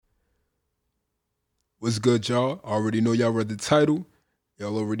What's good, y'all? I already know y'all read the title.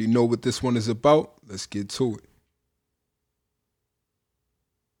 Y'all already know what this one is about. Let's get to it.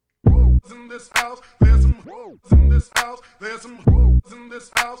 In this house, there's some in this house, there's some in this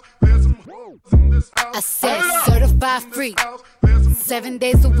house, there's some in this house. I said certified free, 7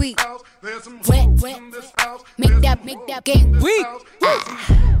 days a week. Wet, make that game weak.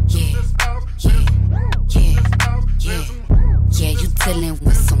 Yeah, you dealing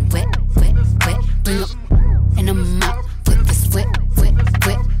with some wet. Bring up in the mouth with this wet.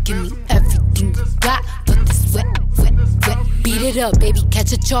 Give me everything you got, put this wet. Beat it up, baby,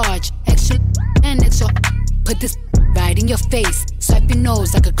 catch a charge. Extra and extra. Put this right in your face. Swipe your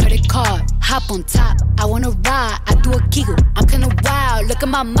nose like a credit card. Hop on top, I wanna ride. I do a giggle, I'm kinda wild. Look at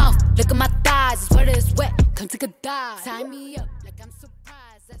my mouth, look at my thighs. It's wet, it's wet, come take a dive. Tie me up like I'm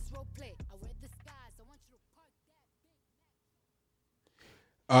surprised. That's role play. I wear disguise. I want you to park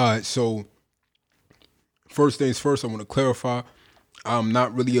that. Alright, so first things first, I want to clarify. I'm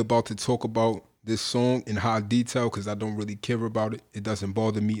not really about to talk about this song in high detail because I don't really care about it. It doesn't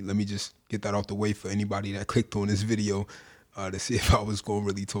bother me. Let me just get that out the way for anybody that clicked on this video to see if I was going to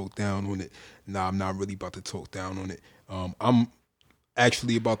really talk down on it. Nah, I'm not really about to talk down on it. I'm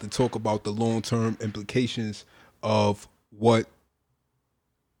actually about to talk about the long-term implications of what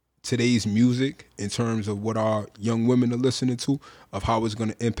today's music, in terms of what our young women are listening to, of how it's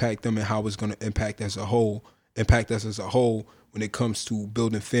going to impact them and how it's going to impact us as a whole when it comes to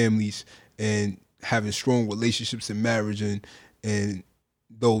building families and having strong relationships and marriage and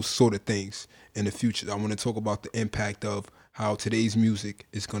those sort of things in the future. I want to talk about the impact of how today's music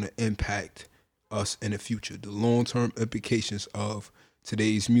is going to impact us in the future, the long-term implications of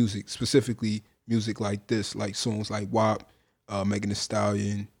today's music, specifically music like this, like songs like WAP, Megan Thee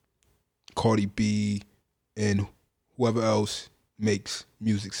Stallion, Cardi B, and whoever else makes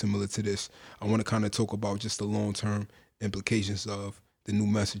music similar to this. I want to kind of talk about just the long-term implications of the new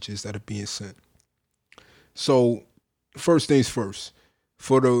messages that are being sent. So, first things first,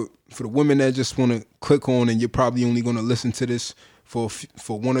 for the women that just want to click on and you're probably only going to listen to this for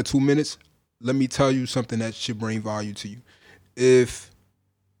 1 or 2 minutes, let me tell you something that should bring value to you. If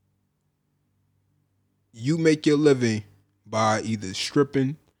you make your living by either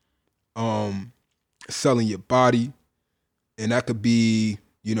stripping, selling your body, and that could be,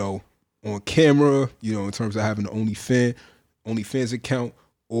 on camera, in terms of having an OnlyFans account,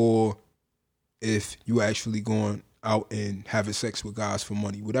 or if you actually going out and having sex with guys for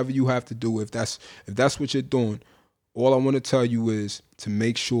money. Whatever you have to do, if that's what you're doing, all I want to tell you is to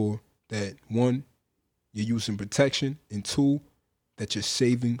make sure that, one, you're using protection, and two, that you're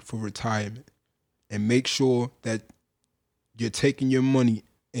saving for retirement. And make sure that you're taking your money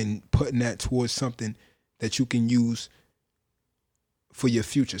and putting that towards something that you can use for your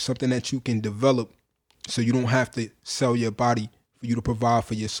future, something that you can develop so you don't have to sell your body for you to provide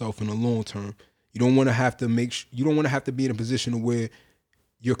for yourself in the long term. You don't want to have to be in a position where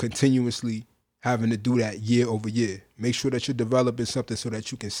you're continuously having to do that year over year. Make sure that you're developing something so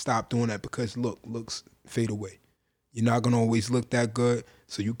that you can stop doing that, because looks fade away. You're not going to always look that good,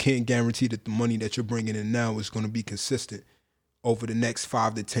 so you can't guarantee that the money that you're bringing in now is going to be consistent over the next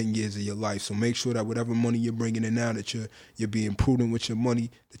 5 to 10 years of your life. So make sure that whatever money you're bringing in now, that you're being prudent with your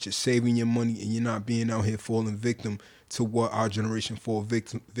money, that you're saving your money, and you're not being out here falling victim to what our generation fall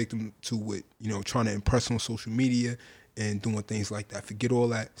victim to with, trying to impress on social media and doing things like that. Forget all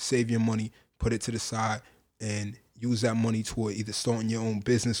that. Save your money, put it to the side, and use that money toward either starting your own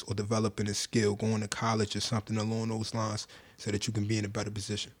business or developing a skill, going to college or something along those lines, so that you can be in a better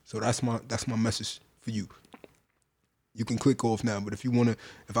position. So that's my message for you. You can click off now, but if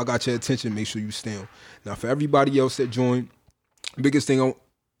I got your attention, make sure you stay on. Now, for everybody else that joined, the biggest thing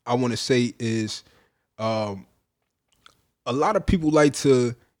I want to say is a lot of people like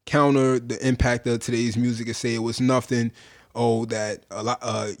to counter the impact of today's music and say it was nothing. Oh, that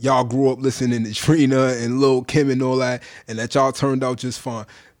y'all grew up listening to Trina and Lil Kim and all that, and that y'all turned out just fine.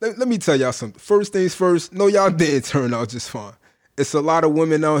 Let me tell y'all something. First things first, no, y'all didn't turn out just fine. It's a lot of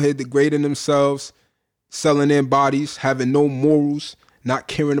women out here degrading themselves, selling their bodies, having no morals, not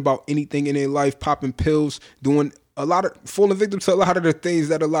caring about anything in their life, popping pills, falling victim to a lot of the things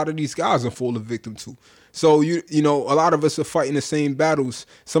that a lot of these guys are falling victim to. So, a lot of us are fighting the same battles.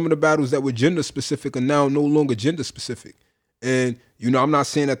 Some of the battles that were gender specific are now no longer gender specific. And, I'm not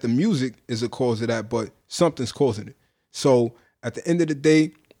saying that the music is a cause of that, but something's causing it. So at the end of the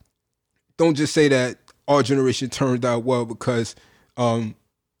day, don't just say that our generation turned out well because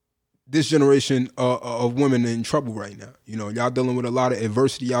this generation of women in trouble right now. You know, y'all dealing with a lot of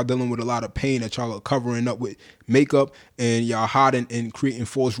adversity. Y'all dealing with a lot of pain that y'all are covering up with makeup, and y'all hiding and creating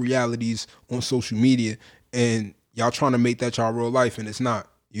false realities on social media, and y'all trying to make that y'all real life, and it's not.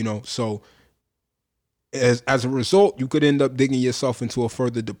 You know, so as a result, you could end up digging yourself into a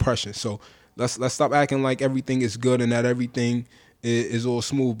further depression. So let's stop acting like everything is good and that everything is all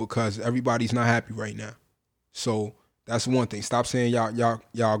smooth, because everybody's not happy right now. So that's one thing. Stop saying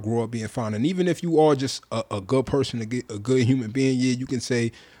y'all grow up being fine. And even if you are just a good person, a good human being, yeah, you can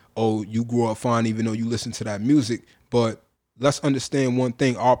say, oh, you grew up fine even though you listen to that music. But let's understand one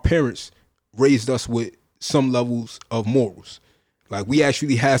thing. Our parents raised us with some levels of morals. Like, we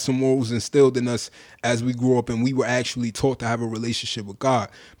actually had some morals instilled in us as we grew up, and we were actually taught to have a relationship with God.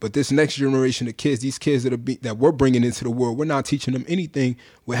 But this next generation of kids, these kids that we're bringing into the world, we're not teaching them anything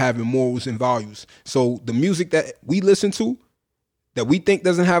with having morals and values. So the music that we listen to that we think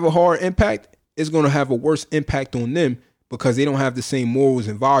doesn't have a hard impact is going to have a worse impact on them, because they don't have the same morals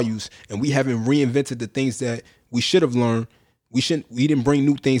and values, and we haven't reinvented the things that we should have learned. We didn't bring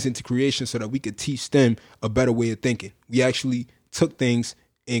new things into creation so that we could teach them a better way of thinking. We actually took things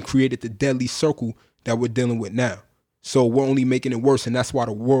and created the deadly circle that we're dealing with now. So we're only making it worse, and that's why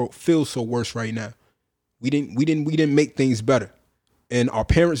the world feels so worse right now. We didn't make things better, and our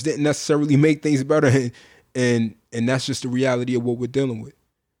parents didn't necessarily make things better, and that's just the reality of what we're dealing with.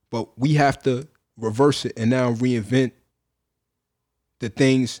 But we have to reverse it and now reinvent the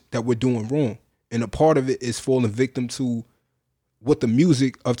things that we're doing wrong. And a part of it is falling victim to what the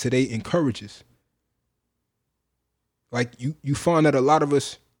music of today encourages. Like, you find that a lot of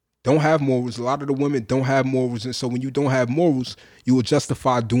us don't have morals. A lot of the women don't have morals. And so when you don't have morals, you will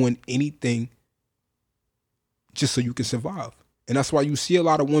justify doing anything just so you can survive. And that's why you see a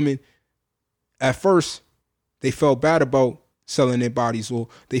lot of women, at first, they felt bad about selling their bodies, or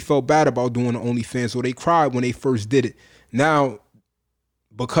they felt bad about doing the OnlyFans, or they cried when they first did it. Now,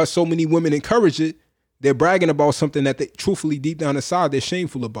 because so many women encourage it, they're bragging about something that they, truthfully, deep down inside, they're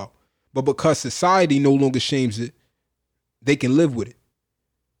shameful about. But because society no longer shames it, they can live with it.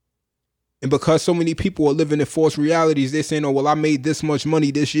 And because so many people are living in false realities, they're saying, oh, well, I made this much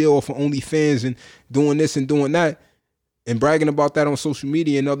money this year off of OnlyFans and doing this and doing that, and bragging about that on social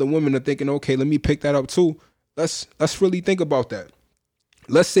media, and other women are thinking, okay, let me pick that up too. Let's really think about that.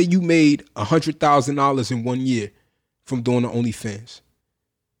 Let's say you made $100,000 in 1 year from doing the OnlyFans.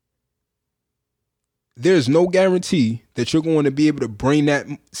 There's no guarantee that you're going to be able to bring that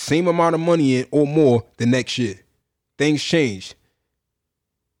same amount of money in or more the next year. Things change.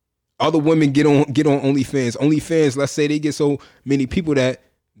 Other women get on OnlyFans. OnlyFans, let's say they get so many people that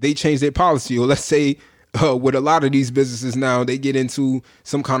they change their policy. Or let's say with a lot of these businesses now, they get into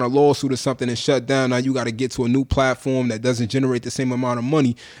some kind of lawsuit or something and shut down. Now you got to get to a new platform that doesn't generate the same amount of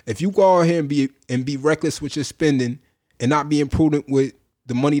money. If you go out here and be reckless with your spending and not being prudent with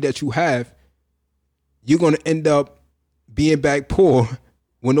the money that you have, you're going to end up being back poor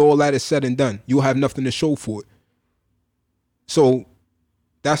when all that is said and done. You'll have nothing to show for it. So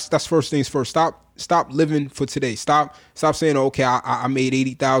that's first things first. Stop living for today. Stop saying, okay, I made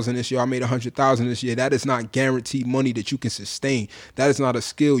 80,000 this year. I made 100,000 this year. That is not guaranteed money that you can sustain. That is not a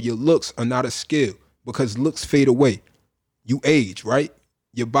skill. Your looks are not a skill, because looks fade away. You age, right?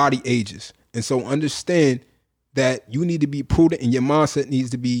 Your body ages. And so understand that you need to be prudent, and your mindset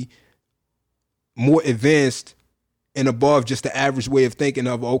needs to be more advanced and above just the average way of thinking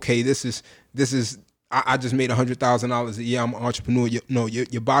of, okay, this is I just made $100,000 a year. I'm an entrepreneur.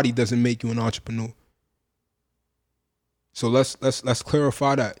 Your body doesn't make you an entrepreneur. So let's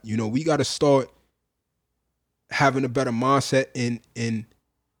clarify that. You know, we got to start having a better mindset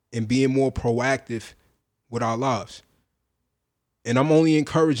and being more proactive with our lives. And I'm only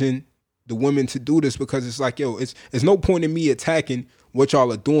encouraging the women to do this because it's like, yo, it's no point in me attacking what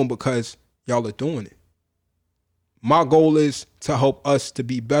y'all are doing because y'all are doing it. My goal is to help us to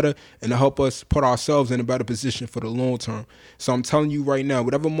be better and to help us put ourselves in a better position for the long term. So I'm telling you right now,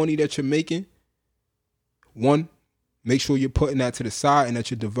 whatever money that you're making, one, make sure you're putting that to the side and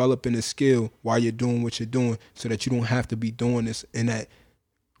that you're developing a skill while you're doing what you're doing so that you don't have to be doing this, and that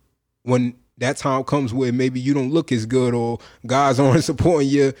when that time comes where maybe you don't look as good or guys aren't supporting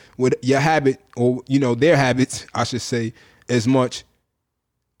you with your habit or, you know, their habits, I should say, as much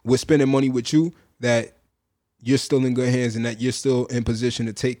with spending money with you, that you're still in good hands and that you're still in position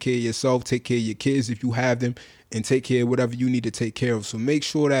to take care of yourself, take care of your kids if you have them, and take care of whatever you need to take care of. So make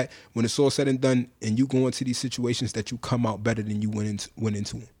sure that when it's all said and done and you go into these situations, that you come out better than you went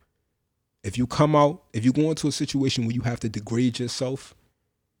into them. If you go into a situation where you have to degrade yourself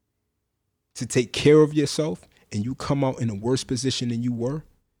to take care of yourself and you come out in a worse position than you were,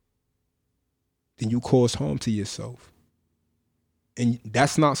 then you cause harm to yourself. And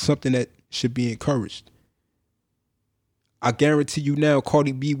that's not something that should be encouraged. I guarantee you now,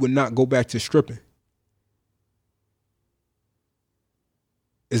 Cardi B would not go back to stripping.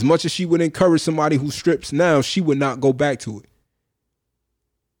 As much as she would encourage somebody who strips now, she would not go back to it.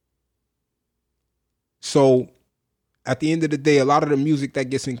 So at the end of the day, a lot of the music that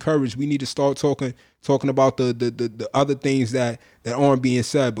gets encouraged, we need to start talking about the other things that aren't being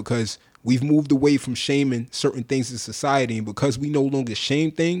said, because we've moved away from shaming certain things in society. And because we no longer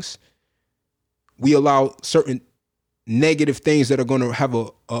shame things, we allow certain negative things that are going to have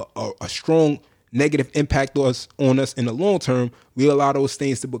a strong negative impact on us in the long term. We allow those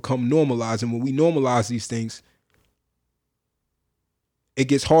things to become normalized. And when we normalize these things, it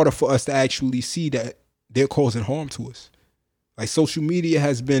gets harder for us to actually see that they're causing harm to us. Like, social media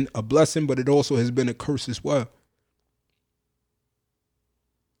has been a blessing, but it also has been a curse as well.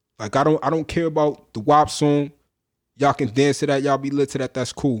 Like, I don't care about the WAP song. Y'all can dance to that. Y'all be lit to that.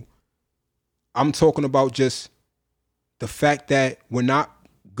 That's cool. I'm talking about just the fact that we're not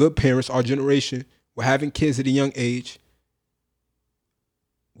good parents. Our generation, we're having kids at a young age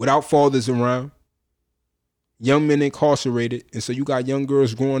without fathers around, young men incarcerated. And so you got young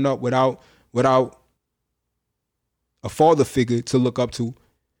girls growing up without a father figure to look up to.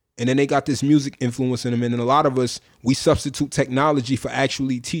 And then they got this music influencing them. And a lot of us, we substitute technology for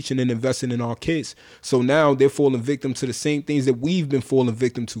actually teaching and investing in our kids. So now they're falling victim to the same things that we've been falling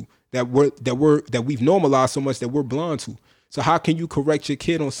victim to, that we've normalized so much that we're blind to. So how can you correct your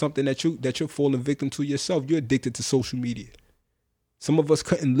kid on something that you're falling victim to yourself? You're addicted to social media. Some of us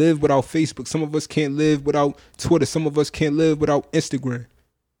couldn't live without Facebook. Some of us can't live without Twitter. Some of us can't live without Instagram.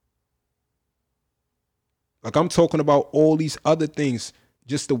 Like, I'm talking about all these other things.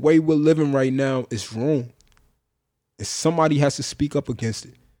 Just the way we're living right now is wrong. And somebody has to speak up against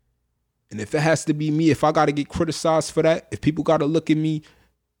it. And if it has to be me, if I got to get criticized for that, if people got to look at me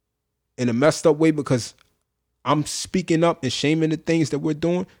in a messed up way because I'm speaking up and shaming the things that we're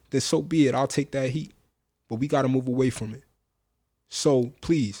doing, then so be it. I'll take that heat. But we got to move away from it. So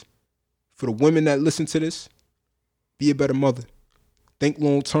please, for the women that listen to this, be a better mother. Think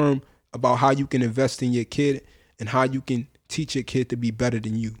long term about how you can invest in your kid and how you can teach your kid to be better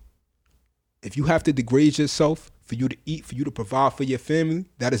than you. If you have to degrade yourself for you to eat, for you to provide for your family,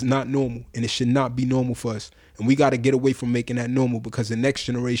 that is not normal, and it should not be normal for us. And we got to get away from making that normal, because the next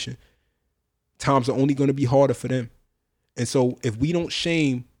generation, times are only going to be harder for them. And so if we don't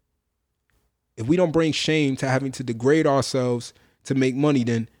bring shame to having to degrade ourselves to make money,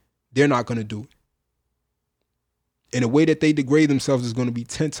 then they're not going to do it. And the way that they degrade themselves is going to be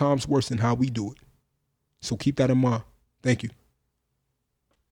 10 times worse than how we do it. So keep that in mind. Thank you.